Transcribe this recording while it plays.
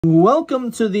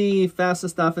Welcome to the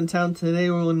fastest daf in town.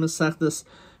 Today we're in Masechtas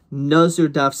Nazir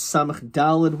daf Samach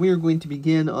Daled. We are going to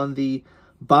begin on the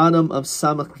bottom of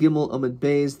Samach Gimel Amud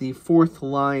Beis, the fourth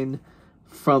line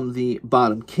from the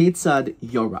bottom. Ketzad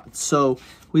Yorad. So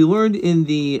we learned in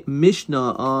the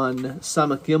Mishnah on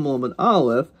Samach Gimel Amud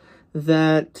Aleph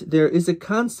that there is a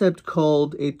concept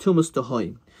called a tumas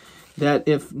dehoim. That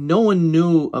if no one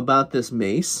knew about this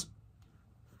mace,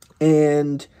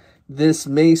 and this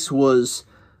mace was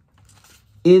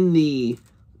in the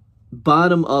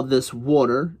bottom of this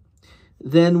water,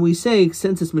 then we say,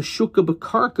 since it's Meshuka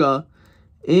Bakarka,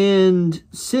 and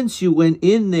since you went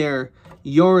in there,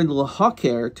 Yored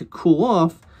Lahaker, to cool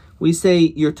off, we say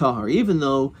you're Tahar, even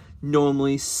though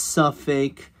normally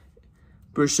Safek,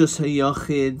 Bershus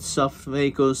HaYachid,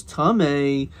 Safekos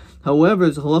Tameh. However,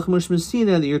 it's Halach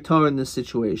Mishmasina that you're Tahar in this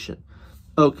situation.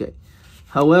 Okay.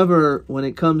 However, when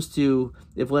it comes to,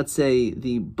 if let's say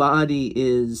the body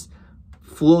is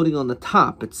floating on the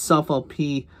top, it's Safal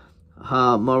Pi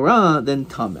Ha-Mara, then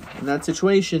Tameh. In that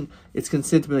situation, it's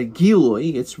considered to be like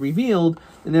Giloi, it's revealed,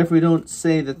 and therefore we don't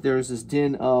say that there's this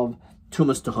din of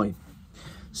Tumas Dehoim.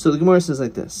 So the Gemara says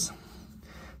like this: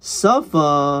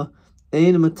 Safa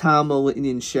Ein Matama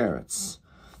L'Inyan Sheretz.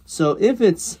 So if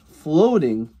it's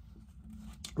floating,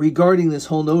 regarding this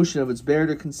whole notion of it's buried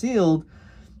or concealed,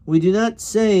 we do not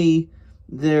say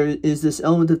there is this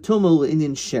element of Tumah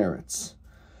L'Inyan Sheretz.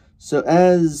 So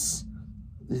as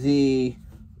the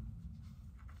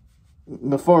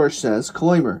Mefarish says,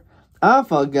 Kloimer,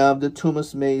 Afa Gav the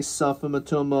Tumas Mace, Safa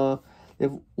Matuma.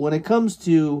 If when it comes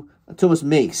to a Tumas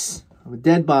Mace, a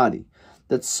dead body,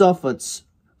 that's Safa, it's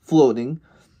floating,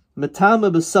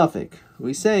 Matama B'Safik,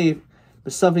 we say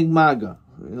B'Safik Maga.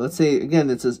 Let's say, again,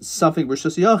 it's a Safik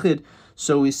B'Shus Yachid,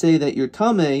 so we say that your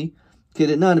Tameh,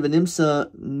 Kedenan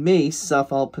V'Nimsa Mace,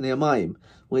 Safal Pnei Amayim.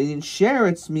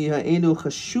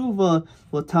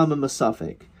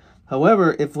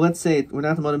 However, if let's say we're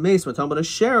not talking about a mace, we're talking about a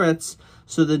sheretz,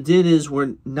 so the din is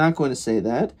we're not going to say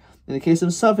that. In the case of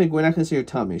safek, we're not going to say your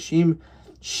tameh. Shim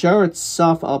sheretz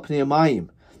saf al pnei amayim.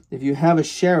 If you have a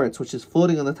sheretz which is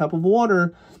floating on the top of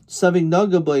water, safek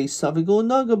nagabay, safek go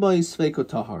nagabay, sveiko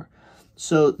tahar.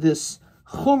 So this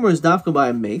chomer is dafka by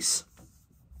a mace.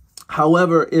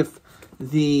 However, if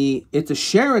it's a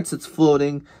sheretz that's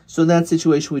floating, so in that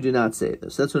situation we do not say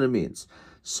this. That's what it means.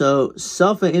 So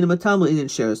safa in matama in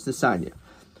sheretz desanya.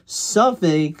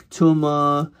 Safek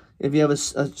tuma, if you have a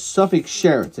safek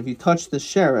sheretz, if you touch the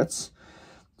sheretz,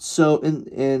 so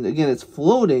and again it's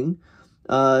floating.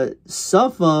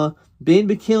 Safa bein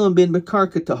bekilim bein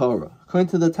bekarka tahara. According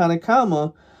to the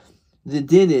Tanakama, the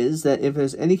din is that if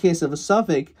there's any case of a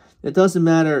safek, it doesn't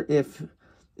matter if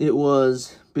it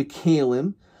was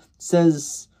bekalim.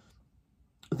 Says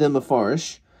the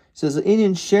Mefarish, says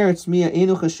Inyan sheretz mia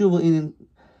enu chashuv Inyan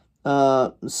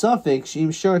safek sheim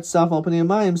sheretz saf al pnei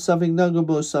amayim safek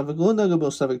nagabo safek lo nagabo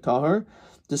safek tahar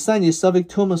desanya safek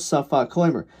tumas safa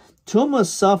kloimer tumas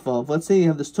safa. Let's say you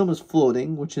have this tumas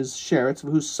floating, which is sheretz,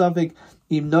 whose safek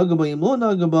im nagaba im lo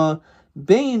nagaba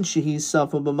bein shehi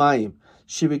safa b'mayim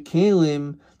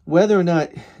shebekalim, whether or not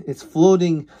it's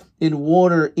floating in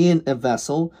water in a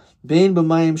vessel, bein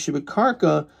b'mayim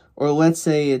shebekarka, or let's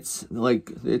say it's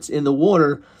like it's in the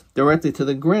water directly to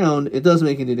the ground, it doesn't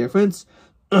make any difference.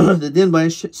 The din by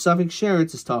safek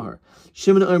sheretz is tahar.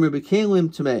 Shimon omer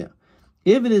bekalim tameya.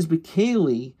 If it is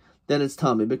bekali, then it's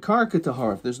tamei. Bekarka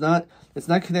tahar. If it's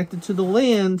not connected to the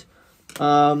land.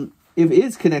 If it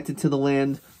is connected to the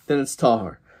land, then it's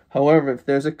tahar. However, if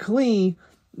there's a kli,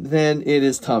 then it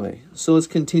is tamei. So let's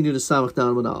continue to samach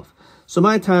down with alf. So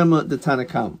my time the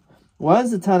Tanakam. Why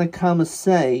does the Tanakama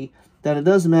say that it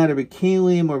doesn't matter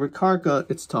bekalim or bekarka,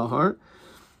 it's tahar?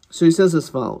 So he says as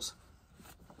follows: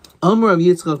 Amar of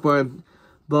Yitzchak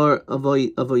bar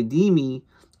avoidimi.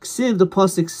 Ksiv, the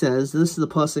pasuk says, this is the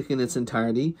pasuk in its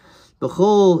entirety.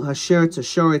 Bechol hasheretz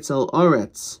hasharetz al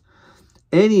aretz.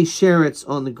 Any sheretz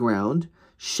on the ground,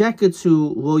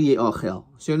 sheketzu lo ye'achel.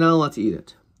 So you're not allowed to eat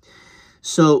it.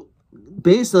 So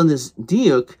based on this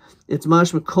diuk, it's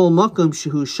mashma kol makom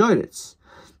shehu sheretz.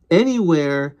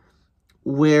 Anywhere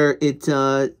where it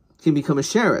can become a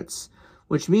sheretz,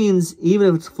 which means even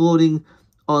if it's floating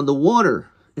on the water,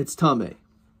 it's tameh.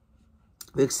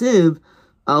 V'ksiv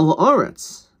al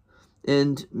haaretz,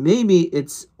 and maybe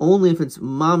it's only if it's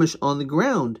mamish on the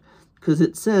ground, because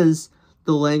it says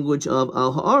the language of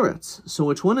al haaretz. So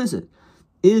which one is it?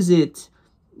 Is it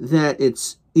that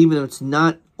it's even if it's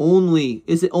not only?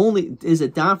 Is it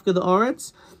dafka the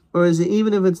aretz, or is it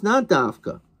even if it's not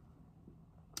dafka?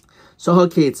 So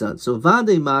haketzad. So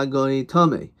vade magoi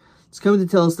tame. It's coming to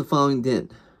tell us the following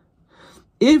din.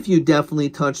 If you definitely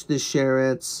touch the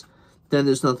sheretz, then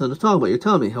there's nothing to talk about. You're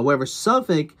telling me. However,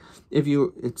 suffix,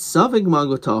 it's suffix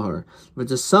mago tahar. If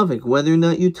it's a suffix, whether or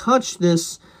not you touch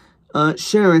this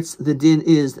sheretz, the din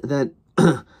is that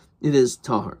it is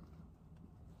tahar.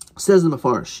 Says the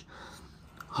Mefarsh,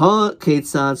 ha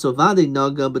ketzad sovade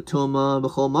naga batoma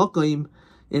b'chol makim.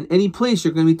 In any place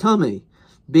you're going to be tamei.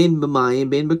 Bein b'mayim,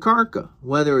 bein b'karka.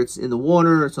 Whether it's in the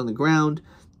water, it's on the ground,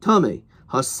 tamei.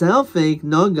 Ha-selfek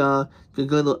naga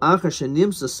gegadol achar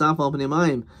shenimsa saf al b'nei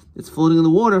mayim. It's floating in the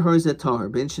water, how is that tahar?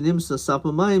 Bein shenimsa saf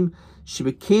al mayim,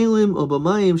 shebekalim o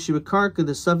b'mayim, shebekarka,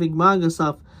 the safek maga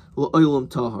saf l'oilam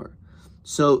tahar.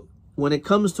 So, when it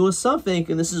comes to a suffix,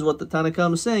 and this is what the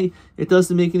Tanakhama say, it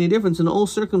doesn't make any difference. In all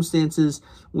circumstances,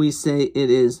 we say it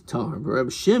is tahar. But Rabbi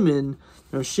Shimon,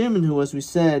 who, as we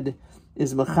said,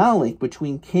 is machalik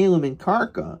between kalim and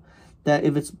karka, that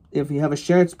if you have a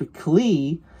sheretz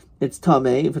bekli, it's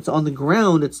tameh. If it's on the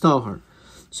ground, it's tahar.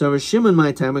 So Rabbi Shimon,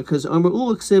 my time, because Amar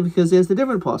Uluk said, because he has the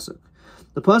different pasuk.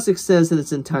 The pasuk says in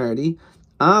its entirety,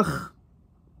 ach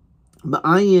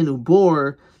ma'ayin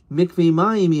ubor mikvei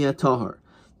mayim yeh tahar,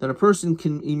 that a person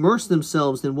can immerse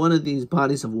themselves in one of these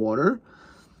bodies of water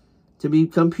to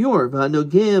become pure. But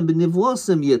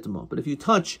if you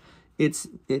touch in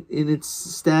its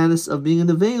status of being a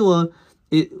nevela,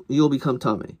 you'll become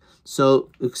tamei. So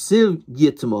uksiv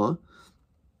yitma.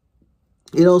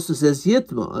 It also says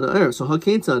yitma. So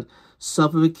haketzad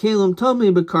safa v'kelim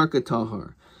tamei b'karka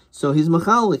tahar. So he's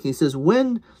machalik. He says,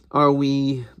 when are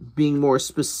we being more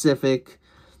specific?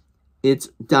 It's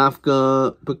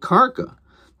dafka b'karka.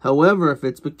 However, if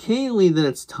it's bekeli, then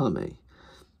it's tamei.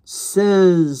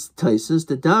 Says Taisus,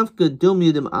 the dafka dum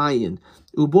yadim ayin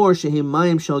ubor shehim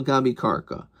mayim shel gabi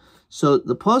karka. So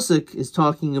the pasuk is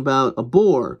talking about a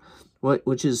bore,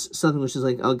 which is something which is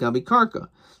like al gabi karka,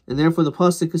 and therefore the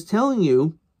pasuk is telling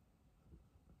you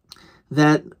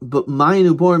that but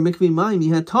mayin ubor mikvi mayim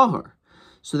yihad tahar.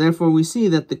 So therefore we see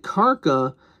that the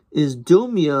karka is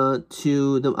dumya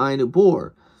to the ayin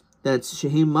ubor. That's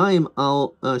Shehim Mayim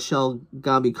al Shal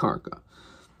Gabi Karka.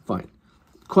 Fine.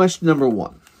 Question number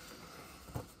 1.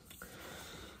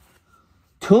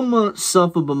 Tuma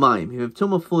Safa B'mayim. You have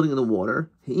Tuma floating in the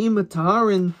water. He'ima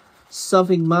Taharin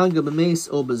Safik Maga B'meis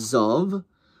O B'zav.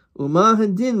 Uma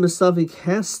Hadin B'safik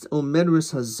Hest O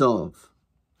Medris Hazav.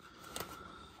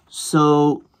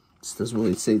 So, this doesn't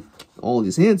really say all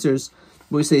these answers.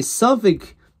 But we say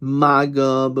Safik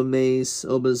Maga B'meis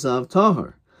O B'zav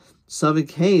Tahar.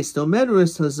 Safik haste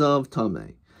omedris hazav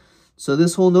tamei. So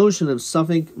this whole notion of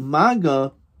safik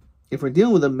maga, if we're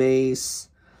dealing with a mace,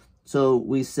 so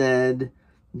we said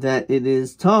that it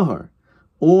is tahar,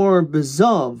 or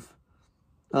bezav,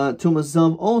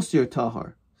 tumazav also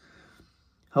tahar.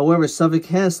 However, safik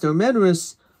haste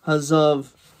omedris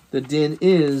hazav, the din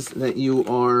is that you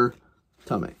are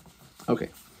tamei. Okay.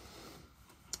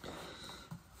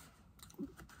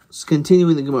 Let's continue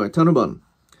in the Gemara. Tanaban.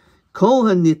 Kol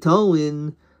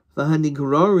hanitalin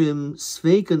v'hanigrarim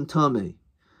sveikan tamei.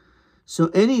 So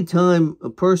anytime a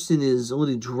person is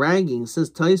only dragging,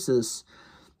 says Taisus,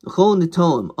 kol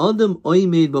nitalim adam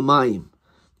oimed b'mayim.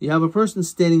 You have a person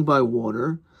standing by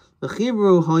water.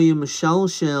 V'chibro hayim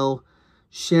shalshel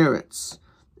sheretz,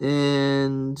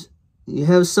 and you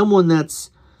have someone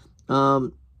that's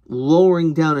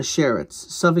lowering down a sheretz.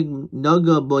 Safik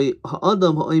naga by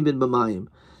adam ha'oimed b'mayim.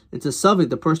 It's a suffix,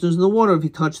 the person who's in the water, if he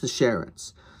touched the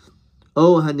sheretz.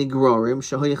 Oh, hanigrorim,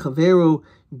 shahoy chaveru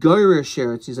goyre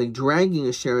sheretz. He's like dragging a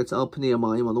sheretz al pnei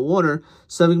amayim on the water.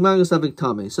 Suffix maga, suffix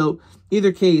tamei. So,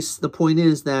 either case, the point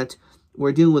is that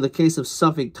we're dealing with a case of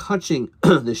suffix touching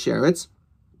the sheretz.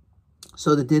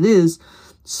 So the din is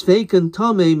sveikan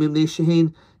tamei mimnei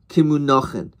shehein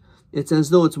kimunachen. It's as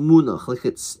though it's munach, like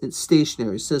it's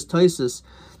stationary. It says Taisus,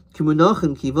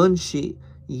 kimunachen kivan shi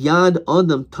Yad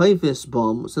Adam Taifis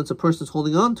Bom, since a person's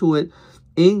holding on to it,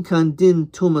 Ein Kan Din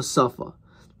Tuma Safa.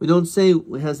 We don't say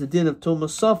it has the din of Tuma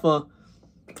Safa,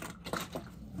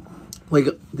 like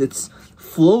it's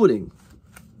floating.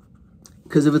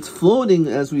 Because if it's floating,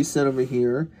 as we said over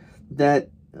here, that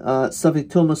Safik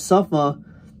Tuma Safa,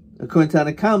 according to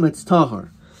Anakam, it's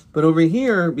Tahar. But over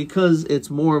here, because it's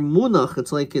more Munach,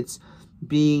 it's like it's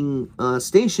being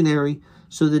stationary,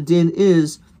 so the din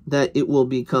is that it will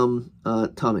become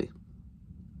tamei.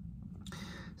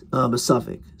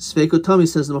 B'safik. Sveiko Tami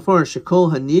says in the Mafar,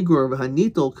 Shekol hanigror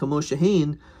v'hanitol kamo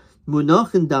shehein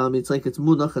munach and dam. It's like it's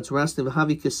munach, it's resting.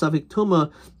 V'havi kesafik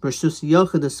tuma b'shus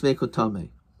yachid sveiko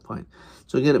tamei. Fine.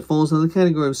 So again, it falls under the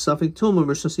category of safik tuma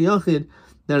b'shus yachid,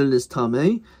 that it is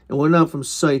tamei. And we're not from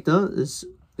Saita.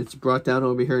 It's brought down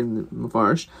over here in the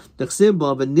Mafarsh.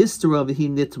 D'chsibba v'nistera v'hi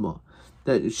nitma.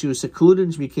 That she was secluded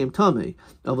and she became tamei.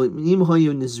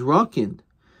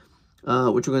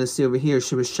 which we're going to see over here,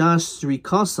 Shibashash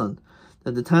Zrikasan,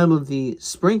 at the time of the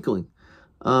sprinkling,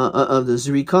 of the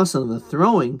Zrikasan, of the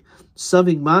throwing,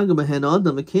 Savik Maga Behen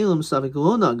Adam Mekalim Savik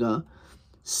Lonaga,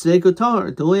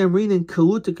 Sveikotar, Doyam Rinin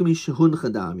Kaluta Kami Shahun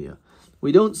Chadamia.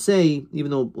 We don't say,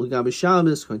 even though Gabi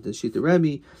Shabbos, according to Shita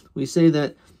Rabbi, we say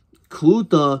that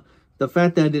Kluta, the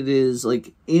fact that it is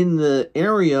like in the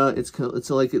area, it's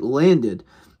like it landed.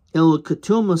 El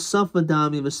Katuma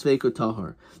Safadami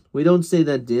Vesveikotahar. We don't say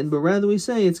that din, but rather we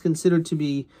say it's considered to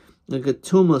be like a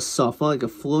tuma safa, like a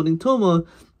floating tuma,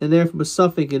 and therefore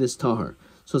Safik it is tahar.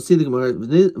 So see the Gemara,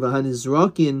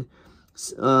 V'hanizrakin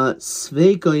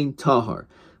sveikoin tahar.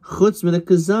 Chutz min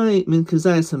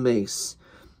kazayis hameis.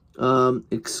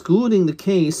 Excluding the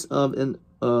case of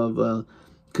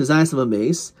kazayis of a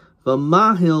mace,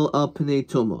 v'mahil al pnei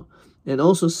tuma, and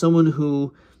also someone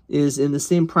who is in the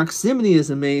same proximity as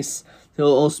a mace, he'll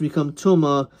also become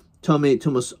tuma,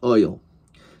 tumas oil.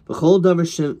 V'chol davar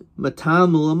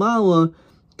shematam ulamala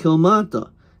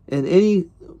kilmata, and any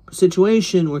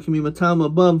situation where it can be matam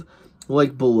above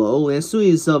like below,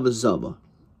 le'asui zava zava.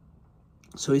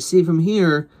 So we see from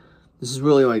here, this is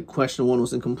really like question 1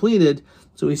 wasn't completed.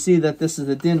 So we see that this is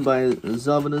the din by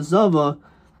Zava and Zava,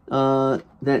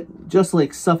 that just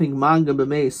like suffing manga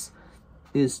b'meis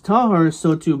is tahar,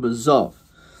 so too b'zav.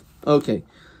 Okay,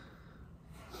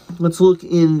 let's look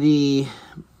in the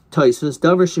Taisus.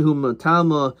 Davar shehu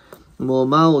matama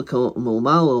molmalo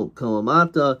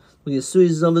kalamata v'yasui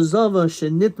Zava Zava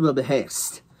shenitma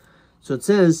behest. So it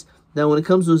says that when it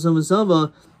comes to Zava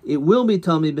Zava, it will be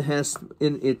tami behest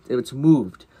if it's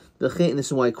moved. And this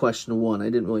is why question 1.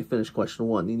 I didn't really finish question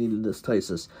 1. You needed this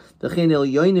Taisus. The chen el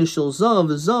yoyne shel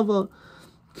zav zava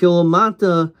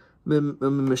kilomata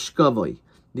mishkavoy.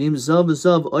 Dim zav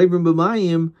oivrim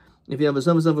b'mayim. If you have a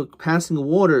zav passing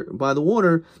water by the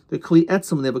water, the kli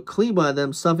etzim, they have a kli by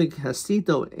them. Safik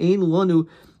hasito ein lanu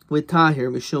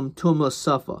litahir mishum tuma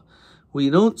safa.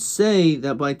 We don't say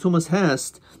that by tumas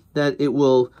hast that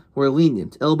we're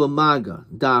lenient. Elba maga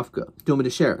davka duma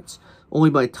desheretz, only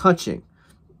by touching.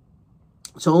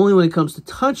 So only when it comes to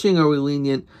touching are we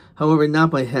lenient, however,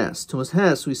 not by Hes. Tumas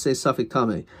Hes, we say Safik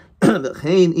Tameh.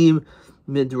 V'chein im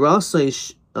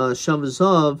midrasei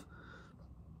shavazav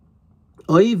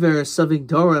oiver Safik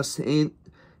Doras ein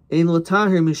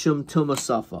latahir mishum tuma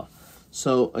safa.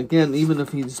 So again, even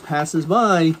if he just passes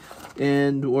by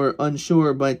and we're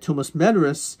unsure by Tumas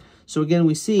Medris, so again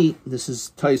we see, this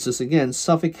is Taisus again,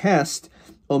 Safik Hest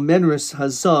o Medris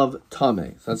Hazav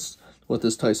Tameh. That's what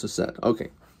this Taisus said.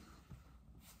 Okay.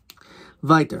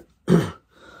 Weiter.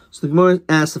 So the Gemara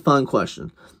asks the following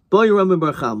question.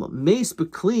 Mace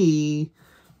bekli,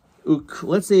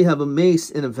 let's say you have a mace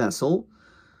in a vessel,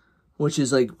 which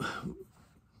is like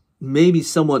maybe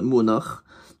somewhat munach.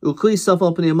 Ukli saf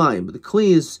al pnei mayim, but the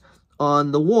kli is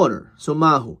on the water. So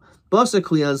mahu. Basar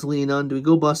kli azlinan, do we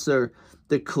go basar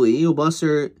the kli, or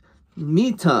basar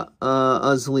mita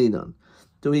azlinan?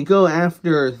 Do we go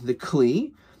after the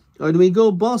kli, or do we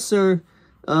go basar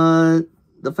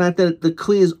the fact that the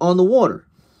kli is on the water?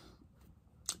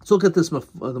 Let's look at this, the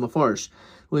Mafarish.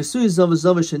 When Sui Zava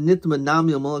Zava Shenitma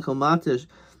Nami Malakal Matish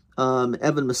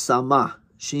Evan Masama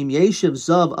Shim Yeshiv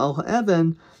Zav Al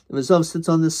Ha'evan, if a Zav sits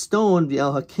on this stone, the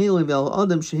Al Hakelim, the Al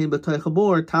Adam Shehim B'Tay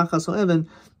Chabor, Tachas Ha'evan,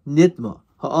 Nitma,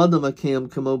 Ha'adam Hakem,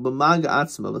 Kamo B'Maga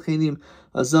Atzma, V'chenim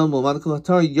Azam, Malakal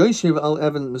Hatar, Yeshiv Al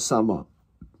Evan Masama,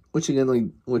 which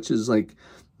is like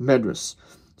Medras.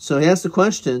 So he asked the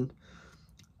question,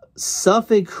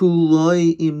 Safik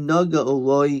huloi im naga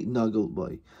oloi nagal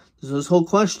boy. So this whole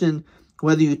question,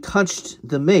 whether you touched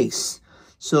the mace.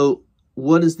 So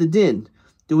what is the din?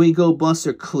 Do we go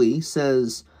basar kli?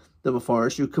 Says the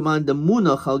Mafarish. You command the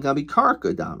munach al gabi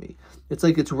karka dami. It's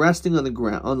like it's resting on the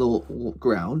ground.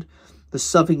 The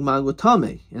safik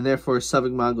magotame, and therefore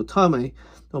safik magotame.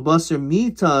 No basar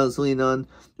mita zlinan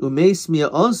umeis mia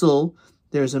ozol.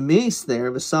 There's a mace there.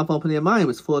 V'saf al pnei mayim.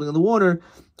 It's floating on the water.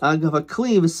 Agav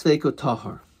hakli v'sveiko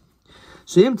tahar.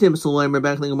 So yim tim saloimer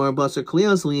back in the Gemara basar kli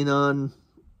azlinan.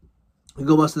 We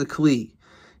go basar the kli,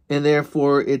 and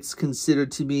therefore it's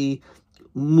considered to be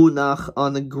munach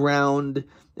on the ground,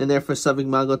 and therefore savik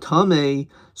magotame.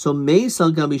 So mace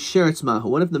al gabi sheretz mahu.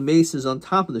 What if the mace is on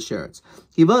top of the sheretz?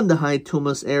 Givan the high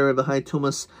tumas erev, the high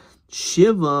tumas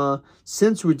shiva.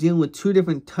 Since we're dealing with two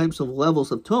different types of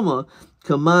levels of tuma,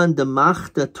 kaman the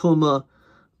machta tuma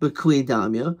b'kli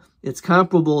damya. It's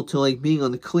comparable to like being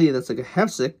on the kli that's like a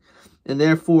hefsek, and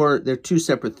therefore they're two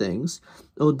separate things.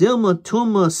 Odilma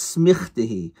tuma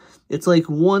smichtihi. It's like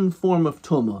one form of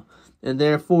tuma, and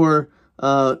therefore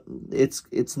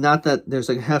it's not that there's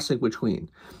like a hefsek between.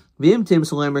 V'im tim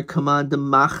salamer kaman the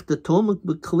machta tuma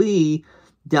b'kli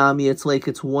dami, it's like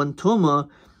it's one tuma.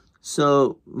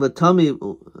 So v'tami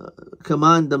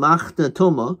kaman damachta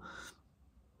tuma,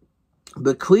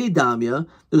 but kli damya,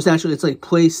 it's like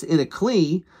placed in a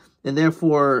kli, and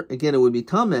therefore again it would be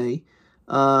tame.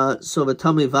 So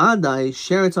v'tami vadai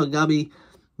sheretz al gabi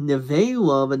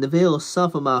nevela v'nevela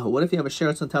safamahu. What if you have a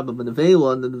sheretz on top of a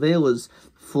nevela and the nevela is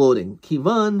floating?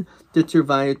 Kivan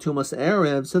detervaya tumas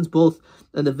erev, since both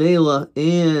a nevela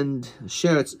and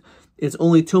sheretz, it's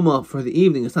only tuma for the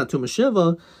evening. It's not tuma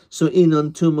shiva. So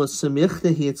inon tuma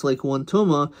semichtahi, it's like one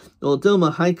tuma. Ol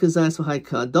dilma haikazas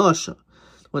v'haikadasha.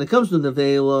 When it comes to the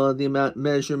nevela, the amount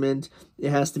measurement, it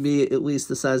has to be at least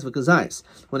the size of a kazais.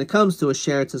 When it comes to a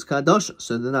sheretz, it's kadasha,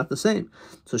 so they're not the same.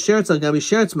 So sheretz al gabi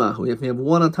sheretz mahu, if you have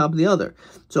one on top of the other.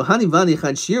 So hani vani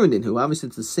chad shirin who obviously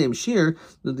it's the same shear.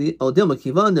 The odilma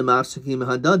kivan de mafsekim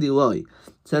hadadi loy.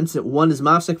 Since one is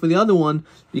mafsek for the other one,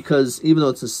 because even though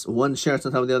it's one sheretz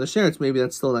on top of the other sheretz, maybe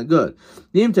that's still not good.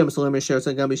 Nim tem solemer sheretz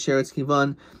al gabi sheretz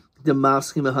kivan de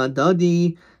mafsekim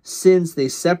hadadi. Since they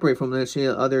separate from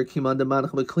the other kiman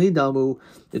demanach b'kli damu,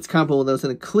 it's comparable to those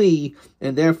in a kli,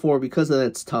 and therefore because of that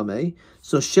it's tame.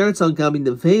 So sheretz al gabi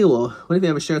nevela. What if you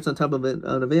have a sheretz on top of a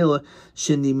nevela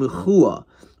shenimuchua,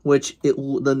 which the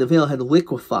nevela had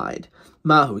liquefied?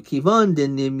 Mahu kivan de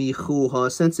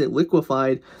nimichuha. Since it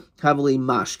liquefied, heavily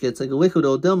mashke. It's like a liquid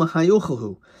odelma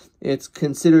hayuchahu. It's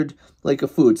considered like a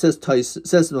food. Says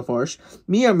in the farsh.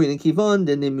 Mi amrin kivan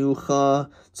de nimucha.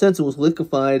 Since it was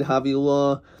liquefied,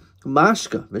 havila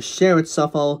mashka v'sheretz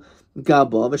safal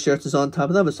gaba v'sheretz is on top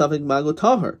of that v'safik mago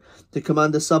tahar to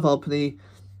command the safal pnei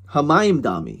hamayim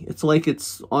dami. It's like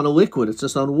it's on a liquid. It's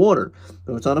just on water.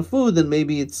 If it's on a food, then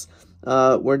maybe it's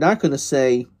we're not going to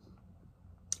say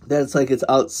that it's like it's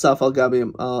out safal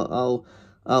gabi al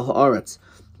haaretz.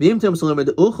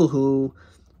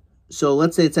 So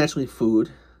let's say it's actually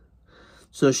food.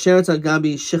 So sheretz al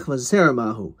gabi shechva zera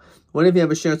mahu. What if you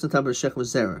have a sheretz on top of a shechva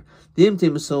zera? The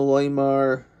imtim so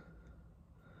loimar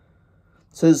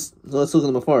says. Let's look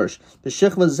at the mafarish. The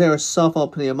shechva zera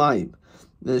safal pnei hamayim.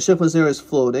 The shechva zera is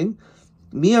floating.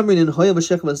 Mi amrin in hoyav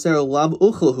shechva zera lab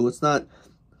uchlahu. It's not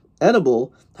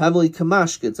edible. Havli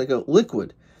kamashka. It's like a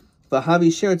liquid. Vahavi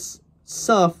sheretz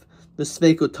saf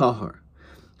v'sveiko tahar.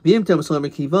 V'imtem solemer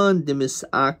kivan demis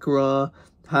akra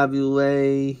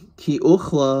havile ki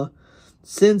uchla.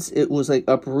 Since it was like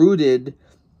uprooted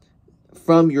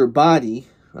from your body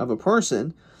of a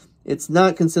person, it's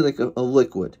not considered like a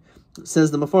liquid. It says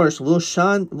the mafarish lo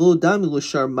dami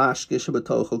l'shar mashke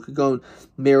shabatocho kagon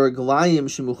meraglayim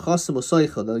shemuchasim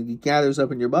osoicha, that it gathers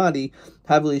up in your body.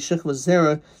 Havili shechva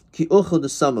zera ki uchla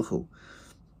desamachu.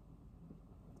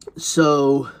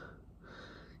 So,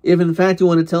 if in fact you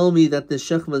want to tell me that the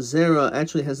shechva zera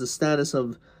actually has the status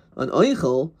of an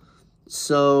oichel,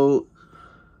 so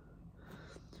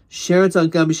sheretz al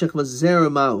gabi shechva zera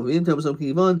ma'u. In terms of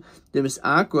kivan, there is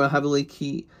akra havili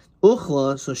ki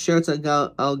uchla. So sheretz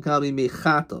al gabi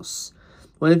mechatos.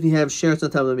 What if you have sheretz on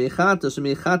top of mechatos? So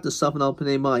mechatos safan al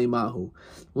pnei ma'i mahu.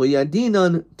 Lo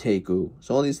yadinan teku.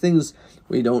 So all these things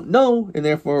we don't know, and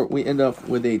therefore we end up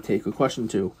with a teku. Question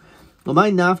 2.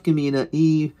 L'may nafkamina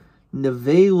I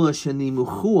nevela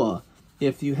shenimuchua.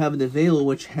 If you have a nevela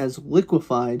which has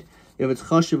liquefied, if it's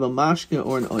chashiv a mashke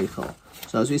or an oichel.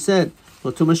 So as we said,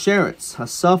 l'tuma sheretz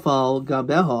hasafal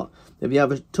gabeha. If you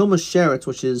have a tuma sheretz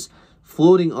which is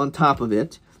floating on top of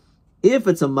it, if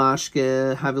it's a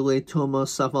mashke, havile tuma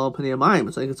safal pnei hamayim.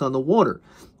 It's like it's on the water.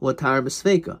 L'tar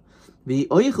b'sveika. The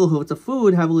oichel, who it's a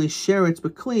food, havili sheretz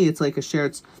b'kli. It's like a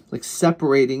sheretz, like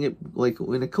separating it, like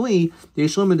in a kli. The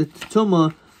yishloim the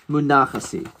tuma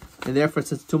munachasi, and therefore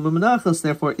it's tuma munachas.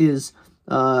 Therefore is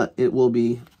it will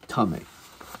be tame.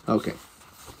 Okay.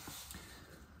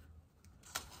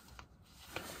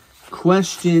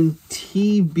 Question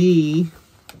TB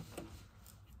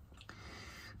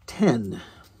 10.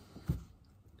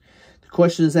 The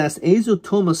question is asked: Ezu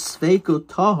tuma sveiko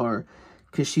tahar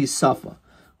kashi safa.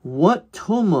 What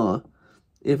tuma,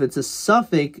 if it's a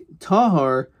suffix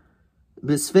tahar,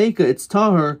 bisveika, it's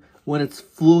tahar when it's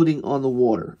floating on the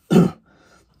water.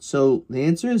 So the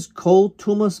answer is kol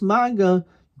tumas maga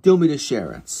dumia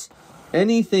sheretz.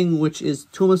 Anything which is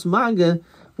tumas maga,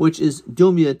 which is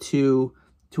dumia to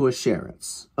a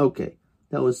sheretz. Okay,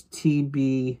 that was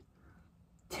TB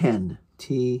 10.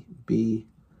 TB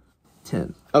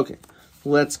 10. Okay,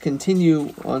 let's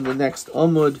continue on the next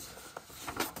Amud.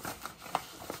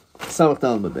 So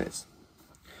Amar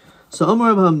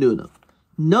Rabbi Hamnuna,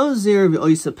 Nazir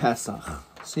v'oisa Pesach.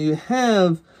 So you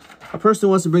have a person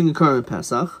who wants to bring a korban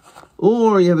Pesach,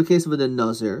 or you have a case of a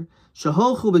Nazir,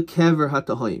 shaholchu bekever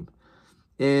hatahoim,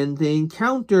 and they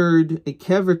encountered a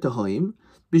kever tahoim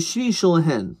b'shvi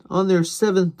shalahen on their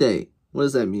 7th day. What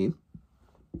does that mean?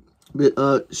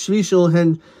 Shvi shel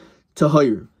hen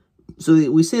tahir. So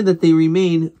we say that they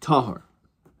remain tahar.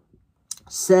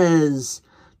 Says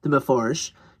the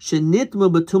Mefarish,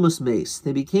 Shenitma b'tumas meis.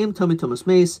 They became tummy tumas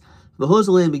meis.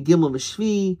 V'hozaleim b'gimel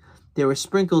v'shvi. They were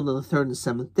sprinkled on the 3rd and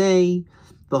 7th day.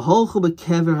 V'holchu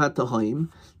b'kever hatahim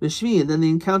v'shvi. And then they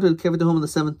encountered kever tahom on the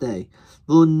 7th day.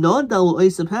 V'lo nodal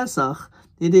oisa Pesach.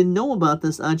 They didn't know about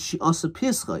this ad she'asa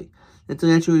pischai, until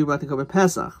they actually brought the korban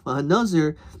Pesach.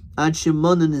 V'hanazir ad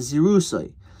shemana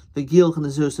nezirusai. V'gilch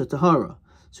nezirusai tahara.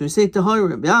 So we say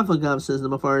tahara. B'afagav says the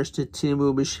Mefarish to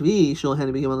timu b'shvi shel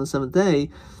hen became on the 7th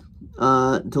day.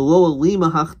 Delo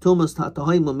lima hachtumas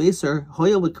tatahim l'meser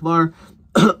hoyel v'kvar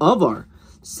avar.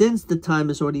 Since the time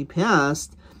is already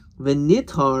passed,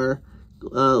 v'nithar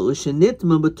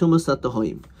l'shenitma b'tumas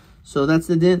tatahim. So that's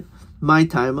the din. My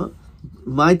time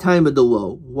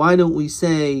delo. Why don't we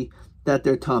say that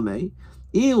they're tameh?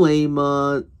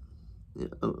 Ilema.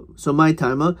 So my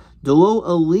time delo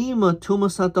alima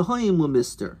tumas tatahim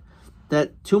l'mister.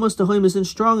 That tumas tatahim isn't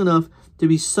strong enough to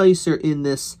be sicer in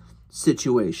this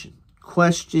situation.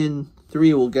 Question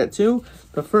 3 we'll get to,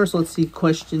 but first let's see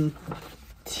question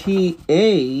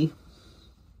TA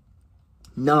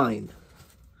 9.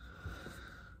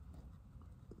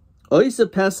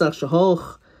 Oisa Pesach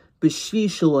shahoch b'shvi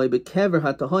shaloi b'kever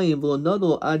hatahayim v'lo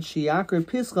nodol ad sheyakar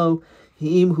pischo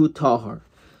hi'im hu tahar.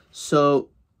 So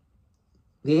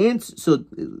the answer, so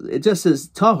it just says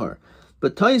tahar,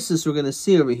 but Taisus we're going to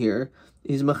see over here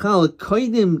is machal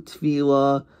koidim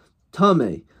tvila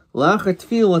tameh lachar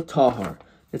tvila tahar.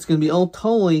 It's going to be all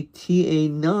totally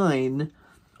TA9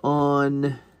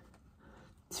 on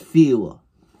tefillah.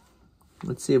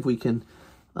 Let's see if we can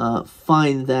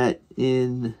find that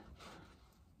in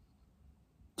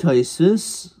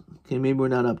Taisus. Okay, maybe we're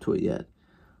not up to it yet.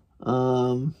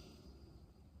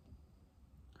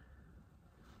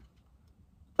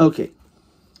 Okay,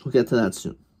 we'll get to that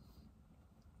soon.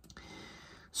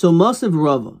 So Masav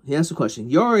Rava, he asked a question.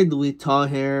 Yored li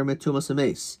taher metumas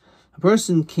ames. A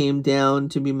person came down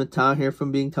to be metaher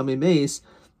from being tamei meis,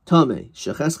 tamei.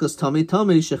 Shecheskas tamei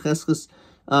tamei, shecheskas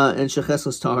and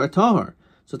shecheskas tahar tahar.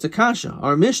 So it's a kasha.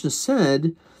 Our Mishnah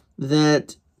said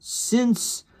that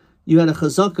since you had a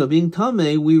chazaka being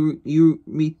tamei, you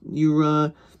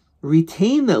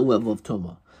retain that level of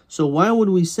tuma. So why would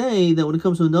we say that when it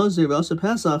comes to a Nazir, also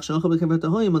Pesach, on the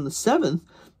 7th,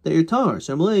 that you're tahar?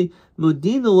 So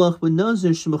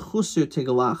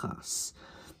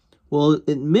we'll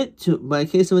admit to, by a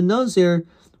case of a Nazir,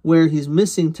 where he's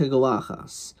missing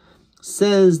tegalachas.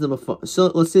 Says the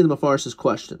so let's see the Mefarsh's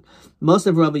question. Must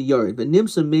have Rabbi Yared, but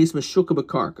Nimsa Meis Meshuka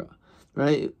Bakarka.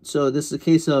 Right? So this is a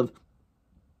case of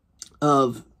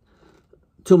Tumas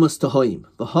Tahoim.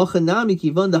 V'hachanami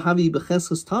kivan dahavi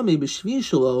b'cheskas tamei b'shvi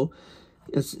shelo.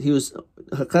 He was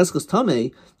cheskas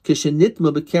tamei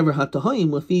kishenitma b'kever hatahoim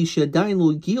lefi shedayin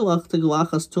lo gilach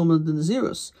tegalachas tuma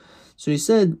denazirus. So he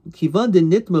said kivan de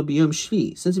nitma b'yom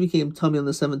shvi. Since he became tamei on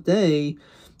the 7th day,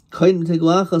 kain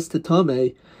tegalachas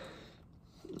tetamei.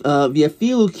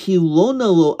 V'yafilu ki lona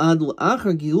lo ad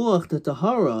l'achar gilach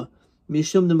tetahara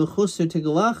mishum de mechuser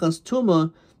tegalachas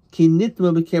tuma ki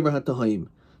nitma b'kever hatahoim.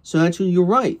 So actually, you're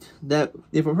right, that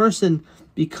if a person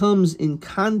becomes in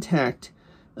contact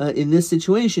in this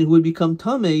situation, he would become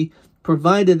tamei,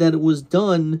 provided that it was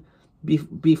done before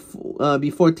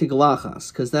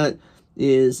tiglachas, because that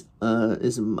is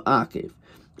ma'akev.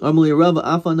 Amalei Rava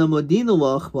afana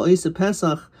modinalach ba'isa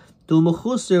pesach do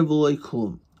mechuser v'loy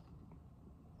klum.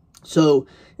 So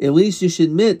at least you should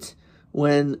admit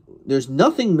when there's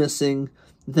nothing missing,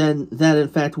 then that in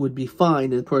fact would be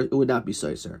fine, and it would not be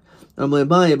soiser. What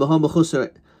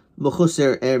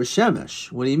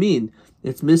do you mean?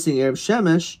 It's missing erev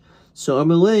shemesh. So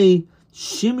amalei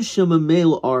shimsha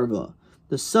mamela arva.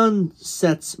 The sun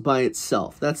sets by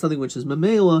itself. That's something which is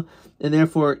mamela, and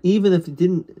therefore, even if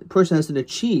person hasn't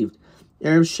achieved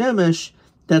erev shemesh,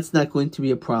 that's not going to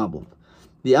be a problem.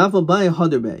 The avabaya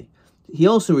haderbe. He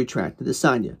also retracted the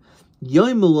sanya.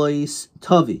 Yomi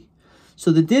tavi.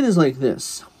 So the din is like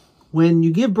this. When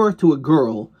you give birth to a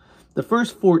girl, the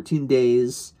first 14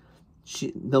 days,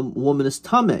 the woman is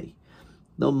tamei,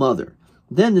 the mother.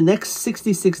 Then the next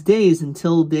 66 days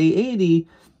until day 80,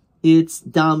 it's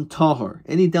dam tahar.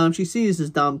 Any dam she sees is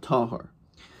dam tahar.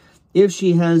 If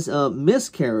she has a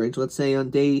miscarriage, let's say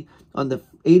on the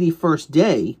 81st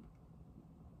day,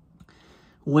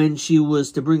 when she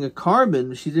was to bring a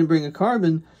carbon, she didn't bring a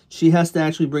carbon, she has to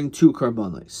actually bring 2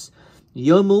 carbonos.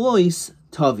 Yom Elois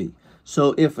tavi.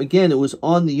 So if, again, it was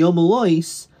on the Yom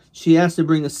Elois, she has to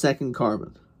bring a 2nd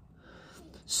carbon.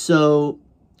 So,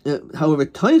 however,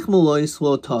 Taich Melois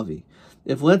lo tavi.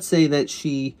 If, let's say that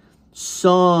she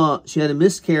she had a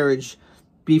miscarriage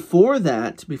before the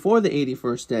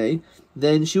 81st day,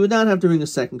 then she would not have to bring a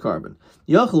second carbon.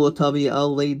 You would think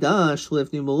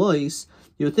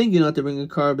you don't have to bring a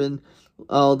carbon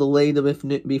the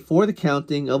Leida before the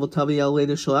counting of Tavi al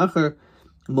Leida Shalachar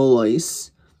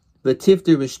Molois, but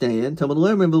Tifter Bishtayan, Tamad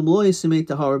Lemmer Molois, Mate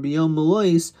Tahar Biyom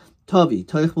Molois, Tavi,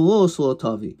 Taich Molos Lo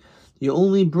Tavi. You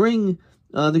only bring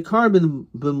the carbon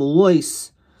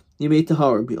B'Molois, you made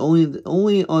Tahar,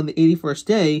 only on the 81st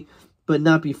day, but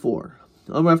not before.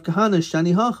 Rav Kahana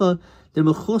Shani Hacha the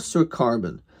Mechusar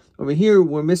carbon. Over here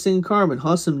we're missing carbon.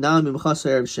 Hasam Nam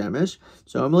Mechusar Erev Shemesh.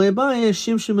 So Amalei Abaya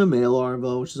Shimshim Mel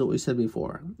Arvo, which is what we said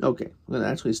before. Okay, I'm going to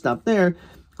actually stop there.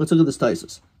 Let's look at the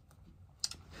Staisus.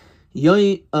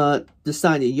 Yoy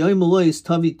Desanya Yoy Malois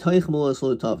Tavi Taich Malois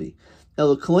Lo Tavi.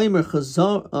 El Kalaimer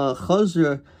Chazar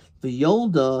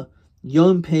V'Yolda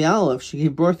Yom Pei Aleph. She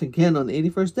gave birth again on the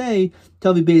 81st day.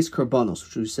 Tavi Beis Karbanos,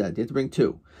 which we said. You have to bring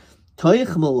two.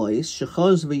 Toich Malois,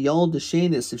 Shechaz V'Yal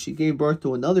Deshenis, if she gave birth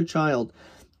to another child,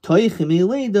 Toich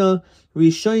Mileda,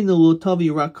 Rishayna Lo Tavi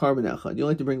Rak Carbon Echad. You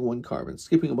only have to bring one carbon.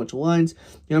 Skipping a bunch of lines.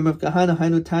 Yamav Kahana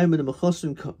Hainu Time and a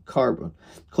Mechosin carbon.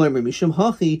 Klemer Mishum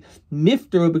Hachi,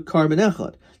 Mifter B'Carbon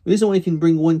Echad. The reason why you can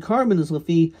bring one carbon is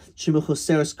Lafi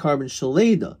Shemechoseres carbon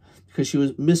Shaleda, because she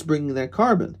was misbringing that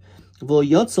carbon. Vo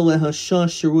Yatzaleha Shah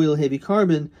Shiruyel Heavy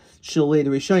carbon. There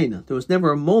was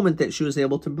never a moment that she was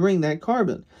able to bring that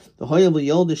carbon. The Hoyav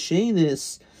Yolda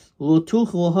Shainis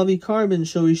Lotuchel Havi carbon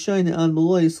Shorishaina an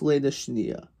Malois Leda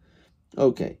Shnia.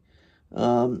 Okay.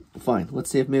 Fine. Let's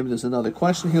see if maybe there's another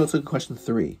question here. Let's look at question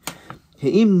 3.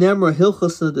 Heim Nemra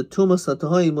Hilchasa the Tumas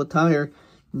Atahai Mutahir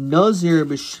Nazir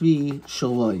B'Shvi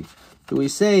Shaloi. Do we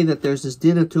say that there's this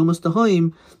din of Tumas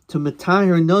Tahaim to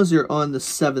Mutahir Nazir on the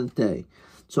 7th day?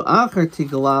 So Achar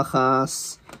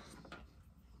Tigalachas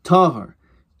Tahar,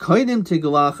 Kaidim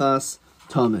Tigalachas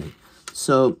Tame.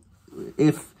 So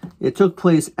if it took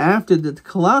place after the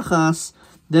Tigalachas,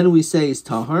 then we say it's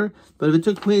Tahar. But if it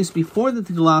took place before the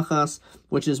Tigalachas,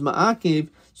 which is Ma'akev,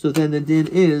 so then the din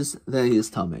is that he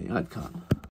is Tame. Adkan.